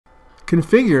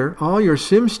Configure all your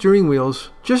Sim steering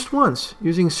wheels just once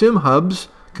using SimHub's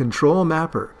Control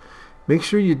Mapper. Make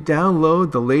sure you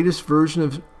download the latest version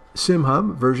of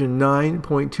SimHub, version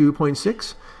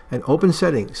 9.2.6, and open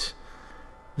Settings.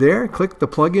 There, click the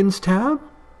Plugins tab.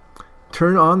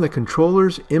 Turn on the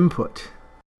controller's input.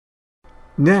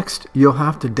 Next, you'll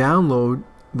have to download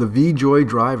the VJoy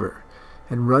driver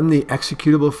and run the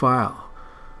executable file.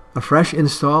 A fresh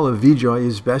install of VJoy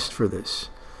is best for this.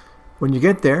 When you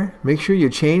get there, make sure you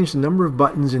change the number of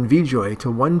buttons in VJoy to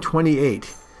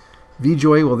 128.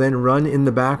 VJoy will then run in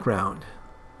the background.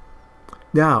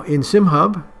 Now, in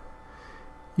SimHub,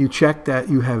 you check that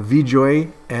you have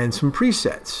VJoy and some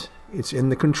presets. It's in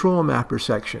the Control Mapper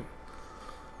section.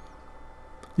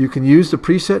 You can use the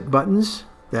preset buttons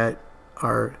that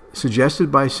are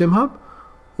suggested by SimHub,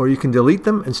 or you can delete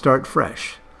them and start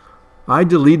fresh. I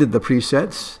deleted the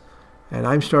presets, and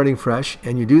I'm starting fresh,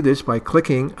 and you do this by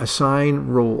clicking Assign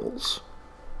Roles.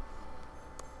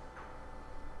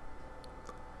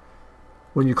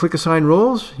 When you click Assign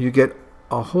Roles, you get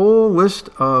a whole list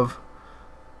of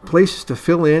places to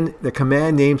fill in the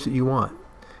command names that you want.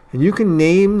 And you can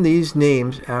name these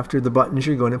names after the buttons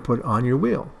you're going to put on your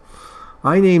wheel.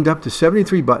 I named up to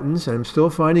 73 buttons, and I'm still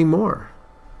finding more.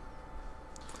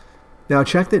 Now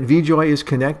check that VJoy is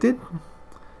connected,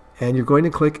 and you're going to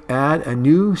click Add a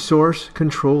New Source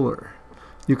Controller.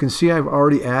 You can see I've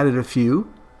already added a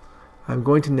few. I'm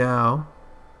going to now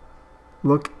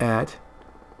look at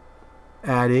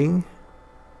adding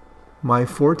my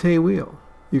Forte wheel.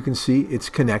 You can see it's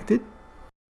connected.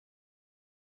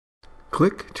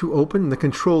 Click to open the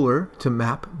controller to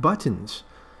map buttons.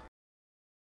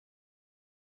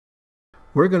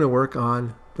 We're going to work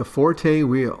on the Forte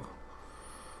wheel.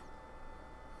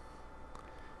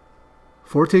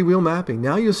 Forte wheel mapping.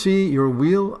 Now you'll see your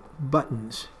wheel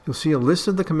buttons. You'll see a list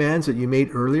of the commands that you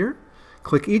made earlier.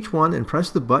 Click each one and press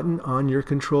the button on your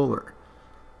controller.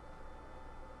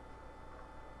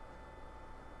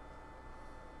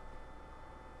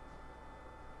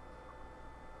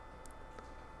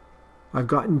 I've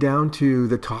gotten down to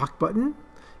the talk button.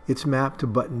 It's mapped to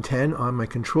button 10 on my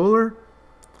controller.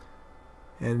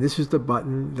 And this is the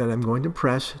button that I'm going to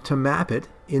press to map it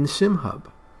in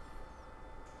SimHub.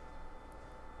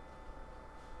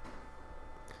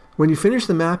 When you finish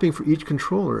the mapping for each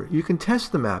controller, you can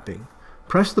test the mapping.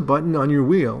 Press the button on your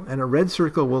wheel and a red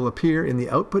circle will appear in the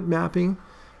output mapping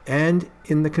and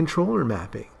in the controller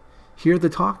mapping. Here the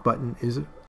talk button is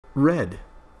red.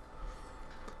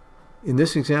 In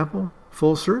this example,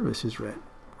 full service is red.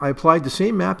 I applied the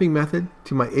same mapping method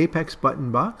to my Apex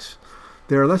button box.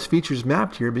 There are less features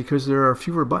mapped here because there are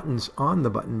fewer buttons on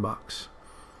the button box.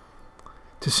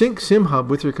 To sync SimHub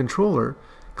with your controller,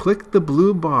 click the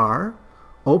blue bar.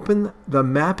 Open the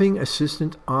Mapping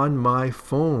Assistant on my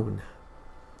phone.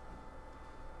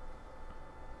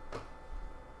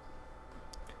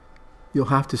 You'll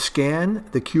have to scan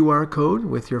the QR code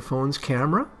with your phone's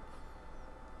camera,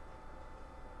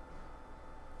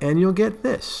 and you'll get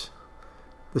this.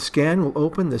 The scan will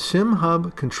open the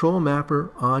SimHub Control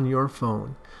Mapper on your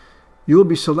phone. You will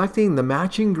be selecting the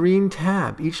matching green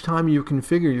tab each time you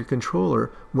configure your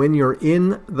controller when you're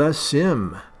in the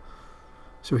sim.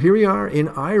 So here we are in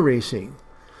iRacing.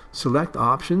 Select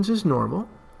Options as normal.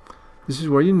 This is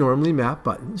where you normally map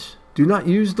buttons. Do not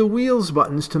use the wheels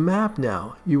buttons to map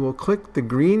now. You will click the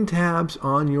green tabs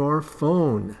on your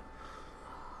phone.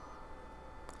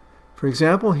 For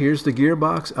example, here's the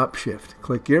gearbox upshift.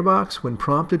 Click gearbox when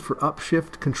prompted for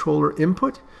upshift controller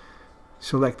input.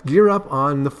 Select gear up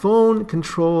on the phone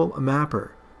control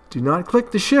mapper. Do not click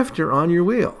the shifter on your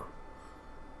wheel.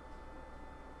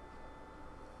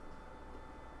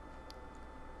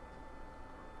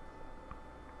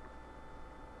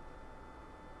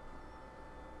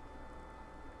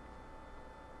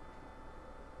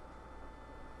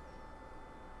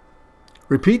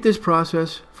 Repeat this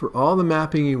process for all the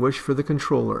mapping you wish for the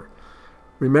controller.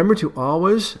 Remember to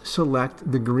always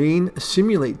select the green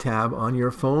Simulate tab on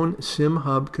your phone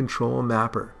SimHub Control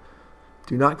Mapper.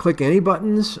 Do not click any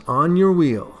buttons on your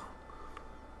wheel.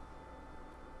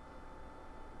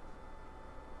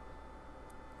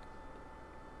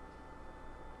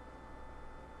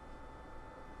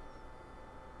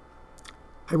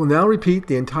 I will now repeat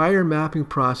the entire mapping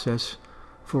process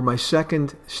for my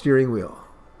second steering wheel,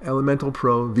 Elemental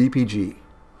Pro VPG.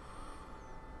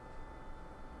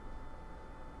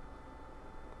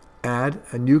 Add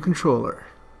a new controller.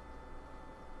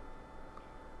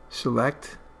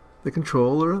 Select the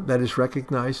controller that is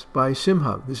recognized by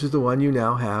SimHub. This is the one you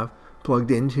now have plugged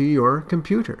into your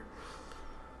computer.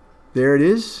 There it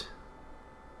is.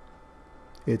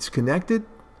 It's connected,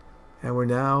 and we're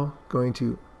now going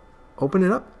to open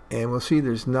it up and we'll see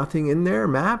there's nothing in there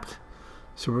mapped.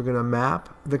 So we're going to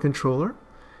map the controller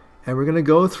and we're going to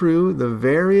go through the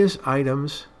various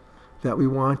items that we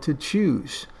want to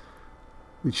choose.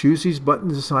 We choose these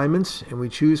buttons assignments and we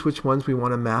choose which ones we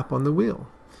want to map on the wheel.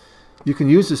 You can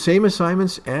use the same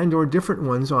assignments and or different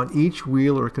ones on each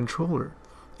wheel or controller.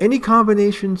 Any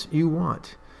combinations you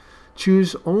want.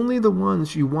 Choose only the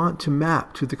ones you want to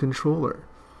map to the controller.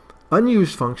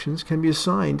 Unused functions can be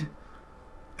assigned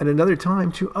at another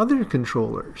time to other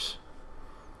controllers.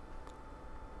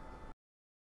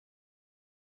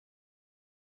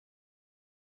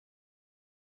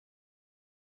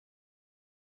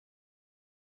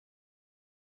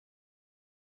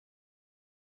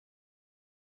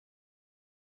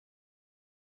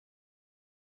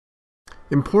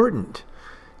 Important.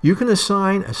 You can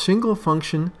assign a single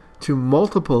function to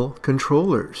multiple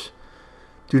controllers.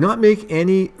 Do not make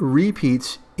any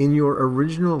repeats in your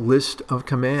original list of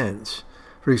commands.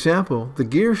 For example, the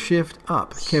gear shift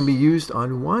up can be used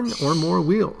on one or more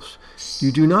wheels.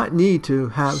 You do not need to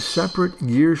have separate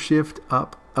gear shift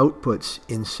up outputs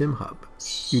in SimHub.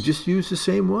 You just use the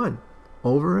same one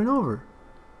over and over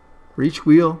for each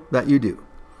wheel that you do.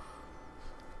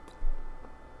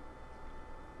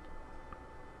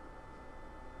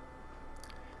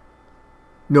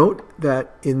 Note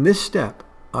that in this step,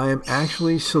 I am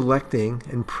actually selecting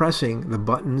and pressing the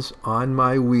buttons on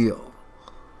my wheel.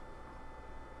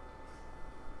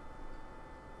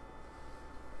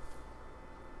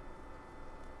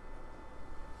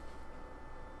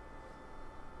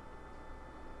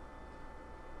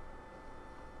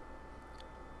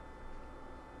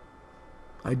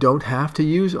 I don't have to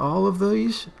use all of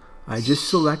these. I just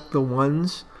select the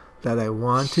ones that I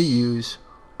want to use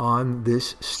on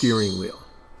this steering wheel.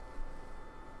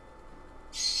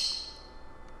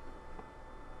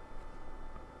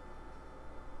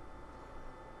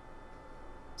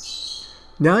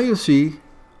 Now you'll see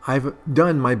I've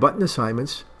done my button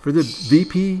assignments for the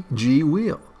VPG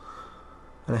wheel.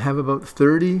 And I have about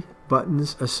 30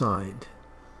 buttons assigned.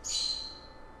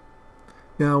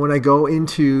 Now when I go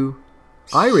into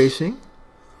iRacing,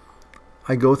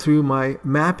 I go through my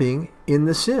mapping in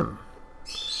the sim.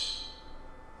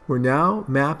 We're now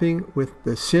mapping with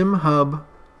the SimHub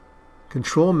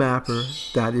Control Mapper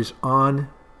that is on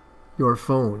your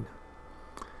phone.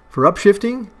 For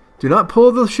upshifting, do not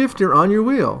pull the shifter on your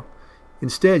wheel.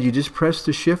 Instead, you just press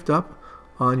the shift up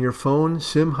on your phone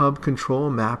SimHub Control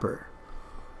Mapper.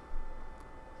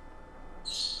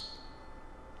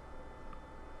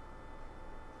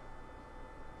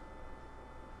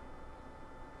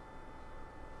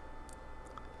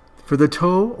 For the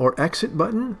tow or exit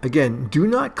button, again, do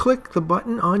not click the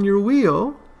button on your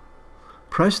wheel.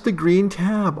 Press the green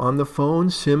tab on the phone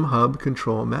SimHub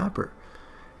Control Mapper.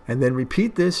 And then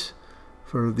repeat this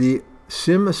for the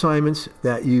sim assignments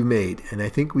that you made. And I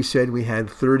think we said we had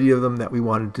 30 of them that we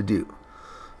wanted to do.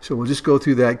 So we'll just go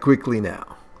through that quickly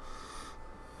now.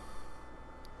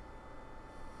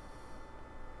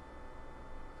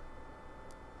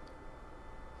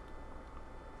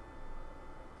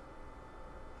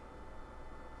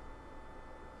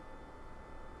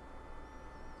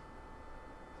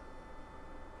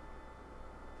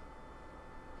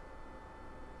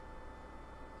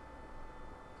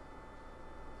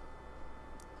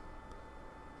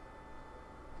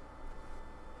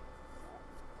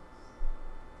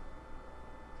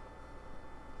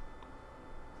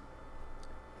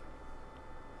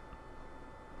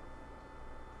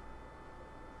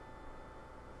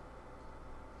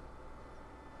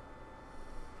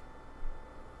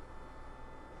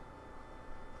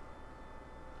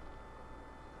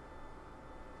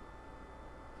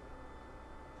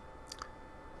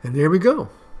 And there we go.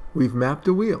 We've mapped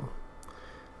a wheel.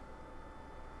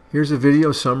 Here's a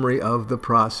video summary of the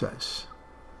process.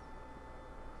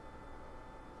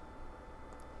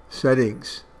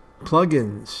 Settings,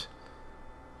 plugins,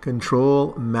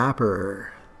 Control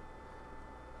Mapper.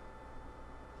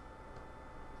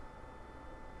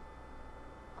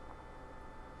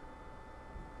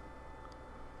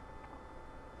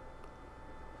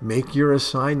 Make your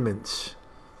assignments.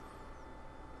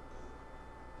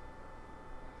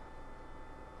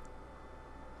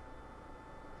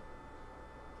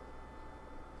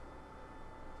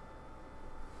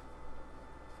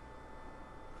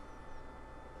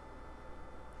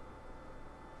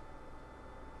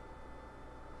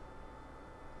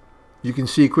 You can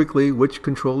see quickly which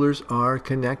controllers are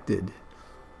connected.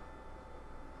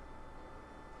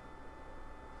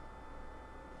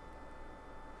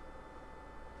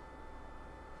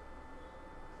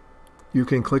 You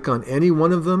can click on any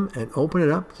one of them and open it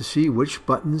up to see which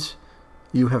buttons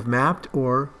you have mapped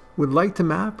or would like to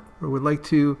map or would like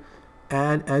to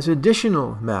add as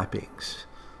additional mappings,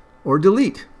 or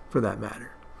delete for that matter.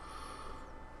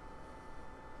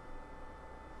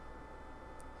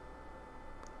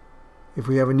 If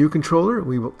we have a new controller,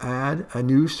 we will add a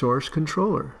new source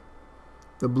controller,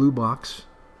 the blue box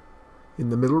in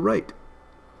the middle right.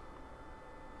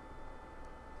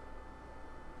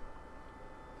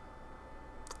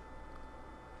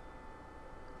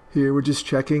 Here we're just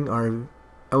checking our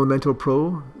Elemental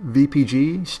Pro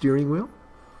VPG steering wheel.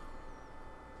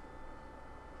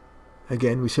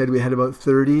 Again, we said we had about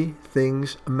 30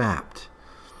 things mapped.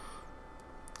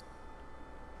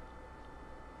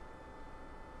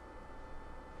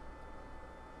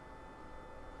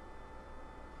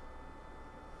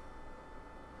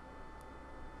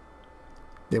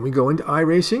 Then we go into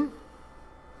iRacing.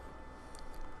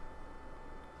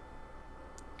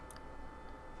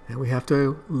 And we have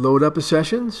to load up a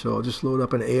session, so I'll just load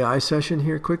up an AI session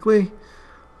here quickly.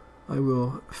 I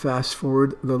will fast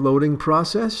forward the loading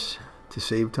process to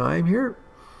save time here.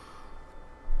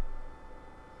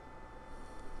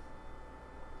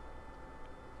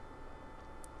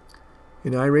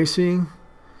 In iRacing,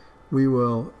 we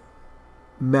will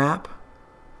map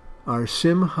our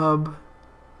SimHub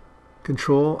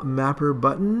Control Mapper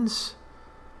buttons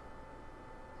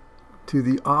to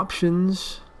the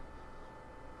options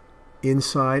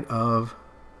inside of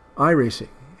iRacing.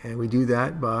 And we do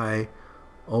that by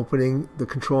opening the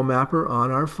control mapper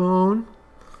on our phone,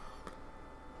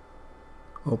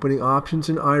 opening options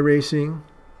in iRacing,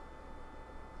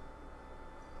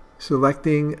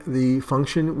 selecting the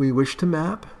function we wish to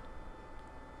map,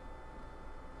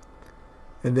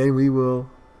 and then we will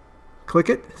click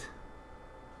it.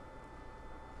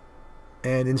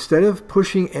 And instead of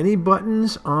pushing any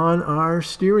buttons on our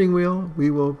steering wheel, we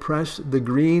will press the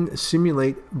green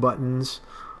simulate buttons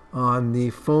on the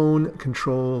phone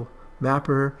control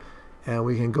mapper, and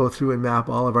we can go through and map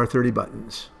all of our 30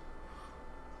 buttons.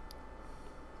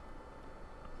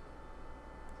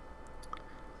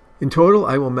 In total,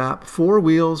 I will map 4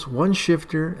 wheels, 1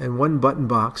 shifter, and 1 button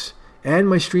box, and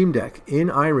my Streamdeck in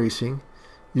iRacing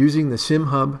using the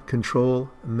SimHub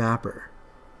Control Mapper.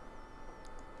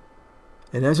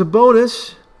 And as a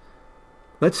bonus,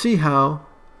 let's see how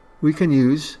we can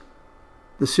use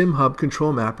the SimHub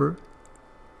Control Mapper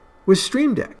with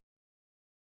Streamdeck.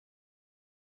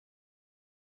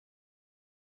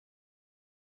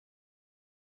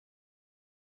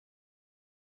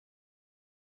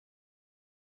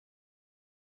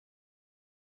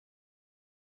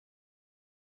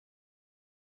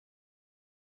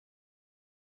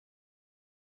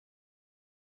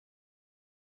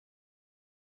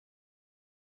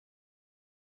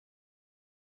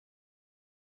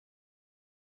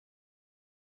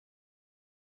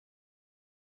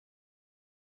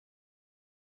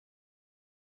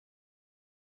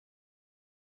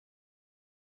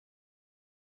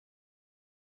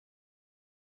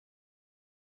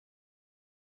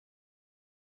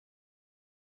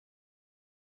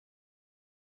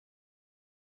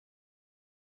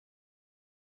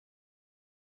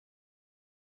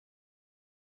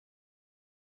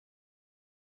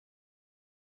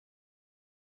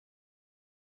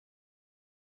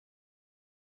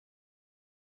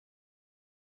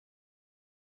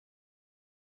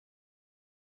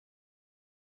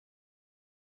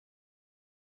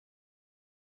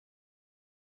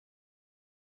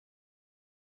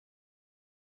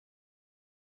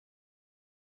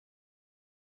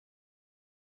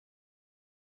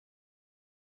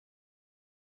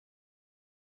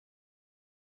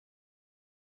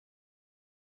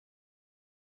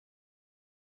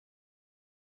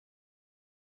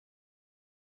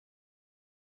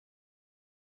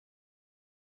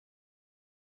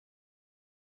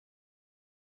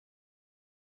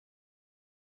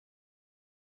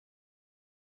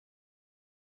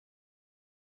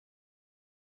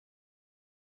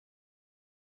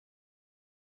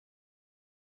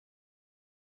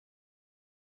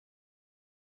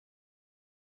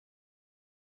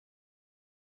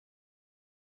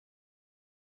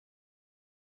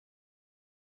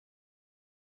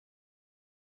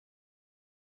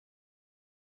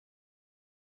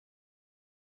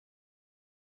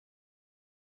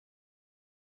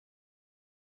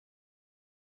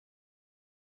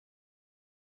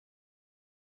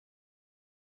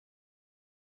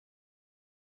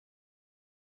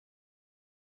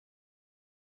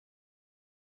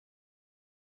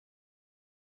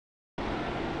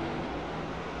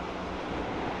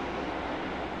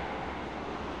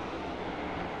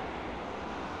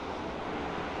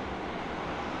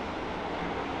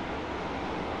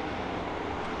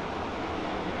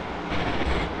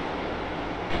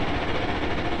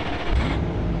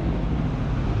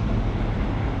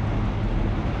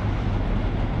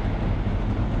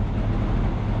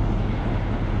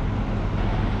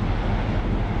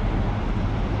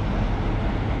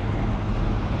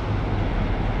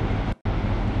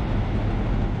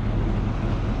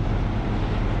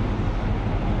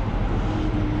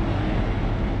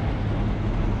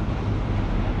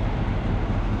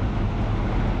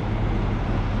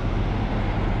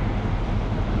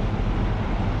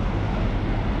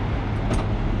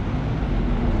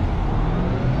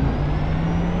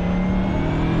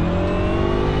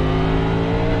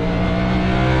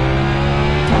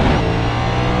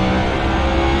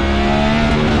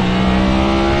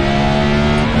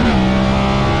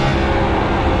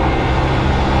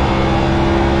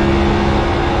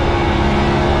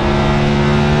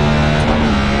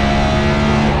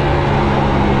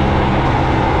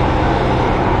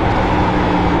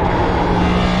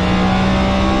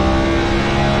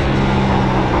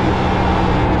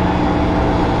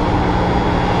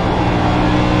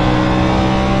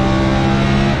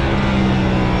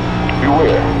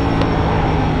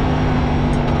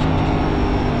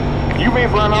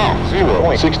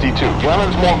 0.62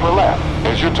 gallons more per lap,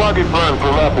 as your target burn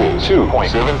per lap is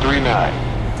 2.739.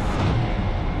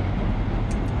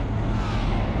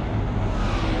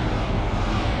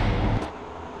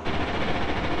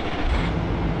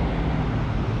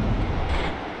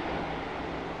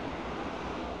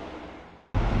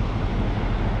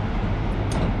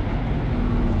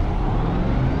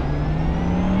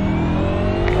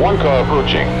 One car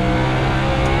approaching.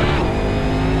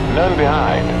 None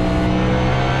behind.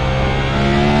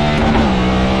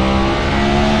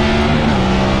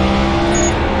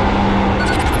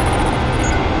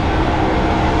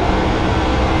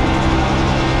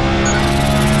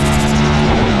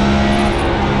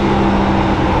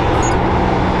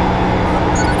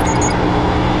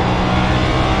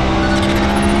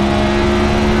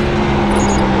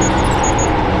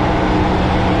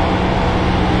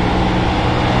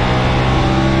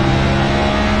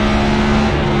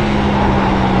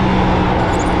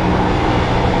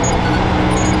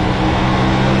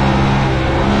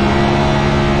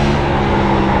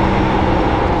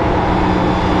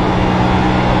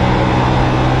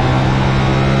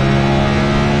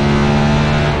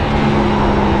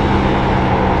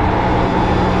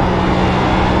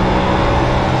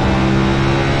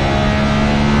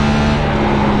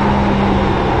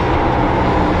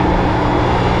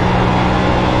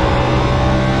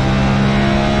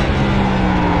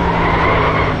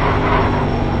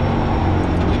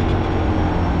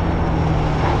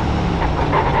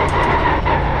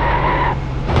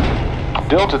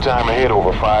 Delta time ahead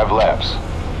over 5 laps.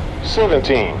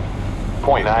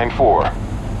 17.94.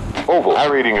 Oval. High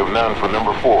rating of none for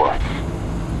number 4.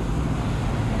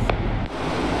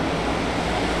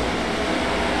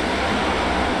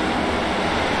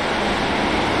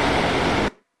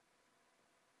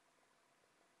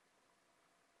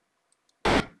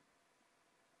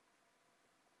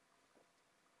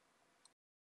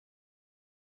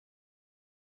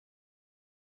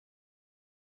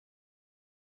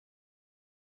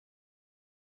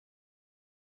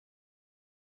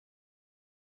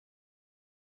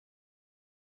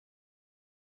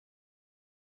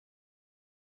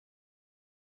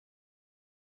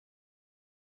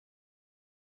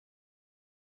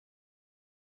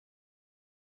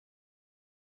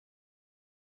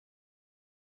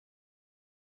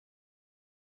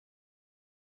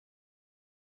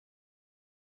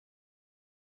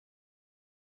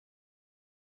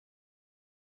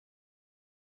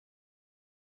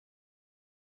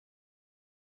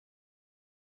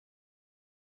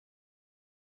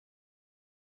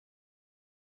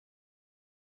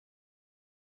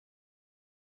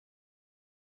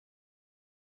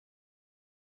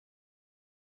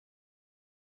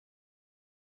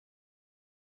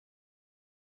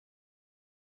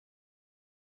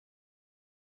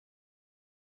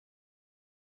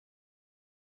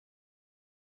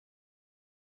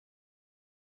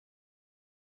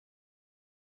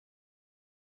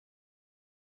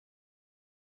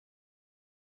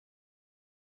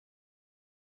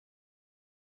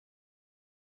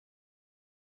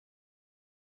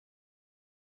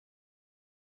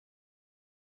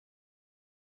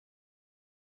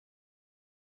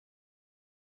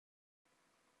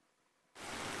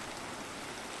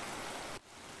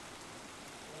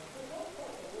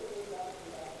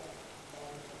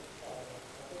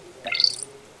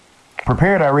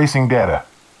 Prepared iRacing data.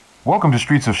 Welcome to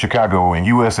Streets of Chicago in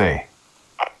USA.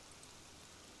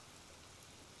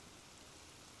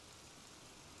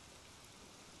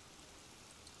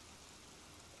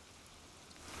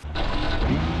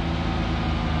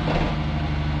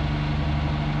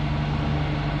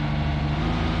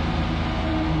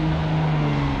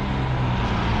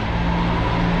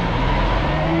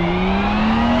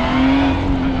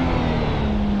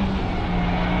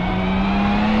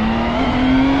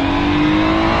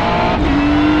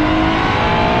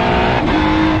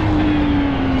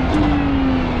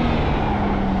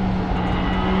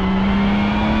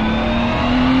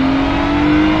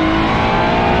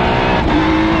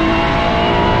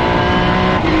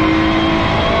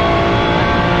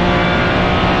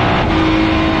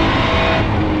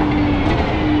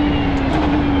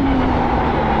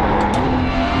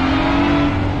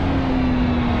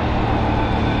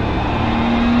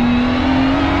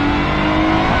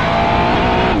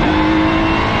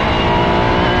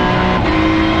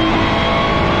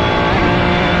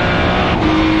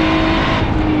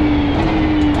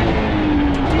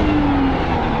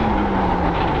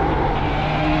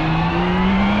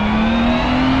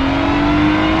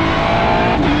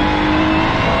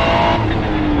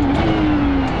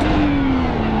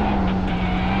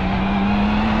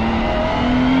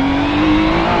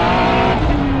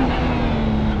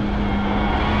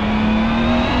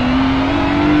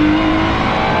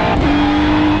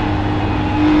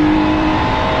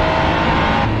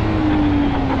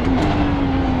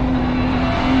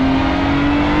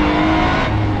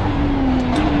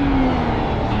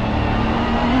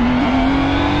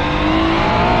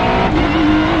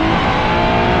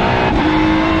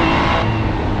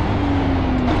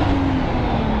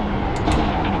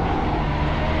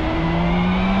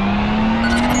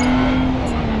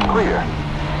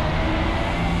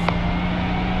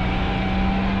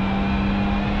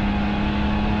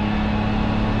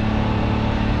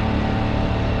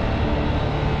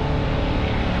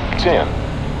 10,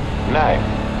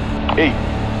 9, 8,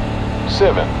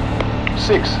 7,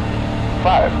 6,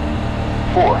 5,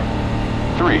 4,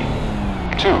 3,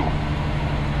 2,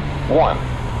 1.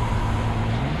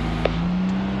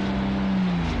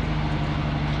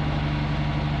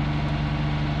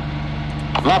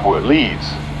 Lockwood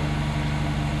leads.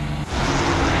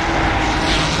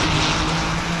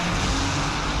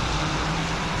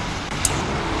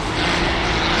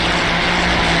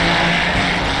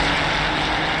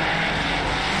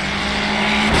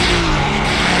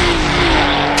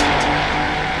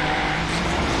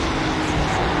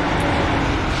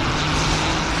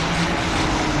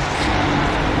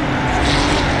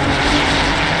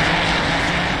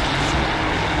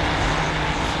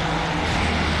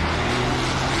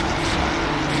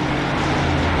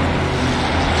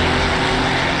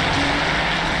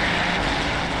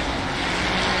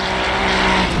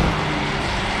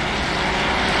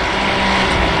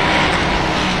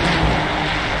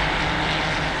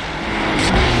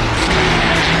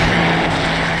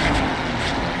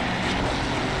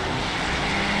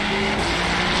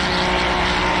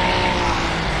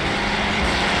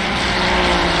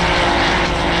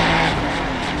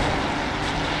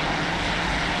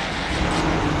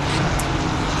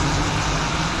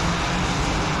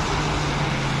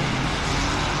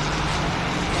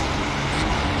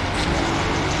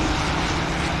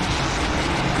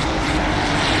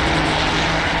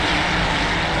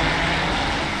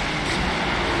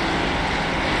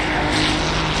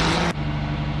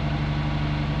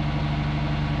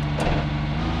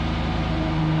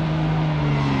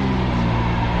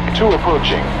 Two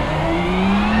approaching.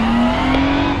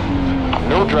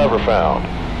 No driver found.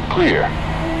 Clear.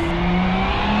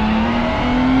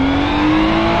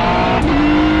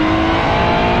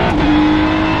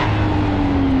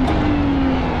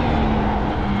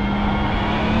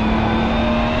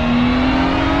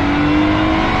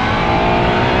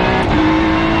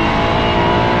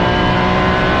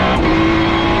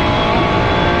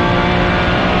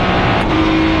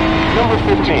 Number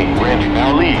 15, Randy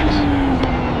now leads.